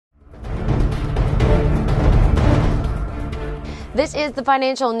This is the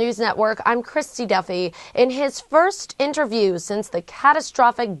Financial News Network. I'm Christy Duffy. In his first interview since the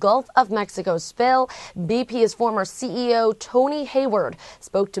catastrophic Gulf of Mexico spill, BP's former CEO Tony Hayward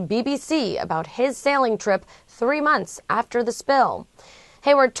spoke to BBC about his sailing trip 3 months after the spill.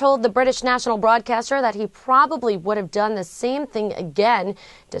 Hayward told the British national broadcaster that he probably would have done the same thing again,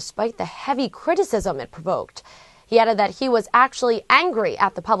 despite the heavy criticism it provoked. He added that he was actually angry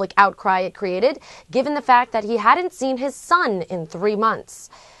at the public outcry it created, given the fact that he hadn't seen his son in 3 months.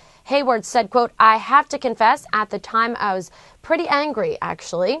 Hayward said, quote, "I have to confess, at the time I was pretty angry,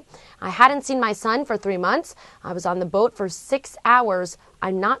 actually. I hadn't seen my son for 3 months. I was on the boat for 6 hours.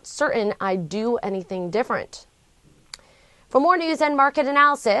 I'm not certain I'd do anything different." For more news and market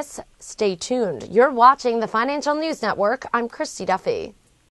analysis, stay tuned. You're watching the Financial News Network. I'm Christy Duffy.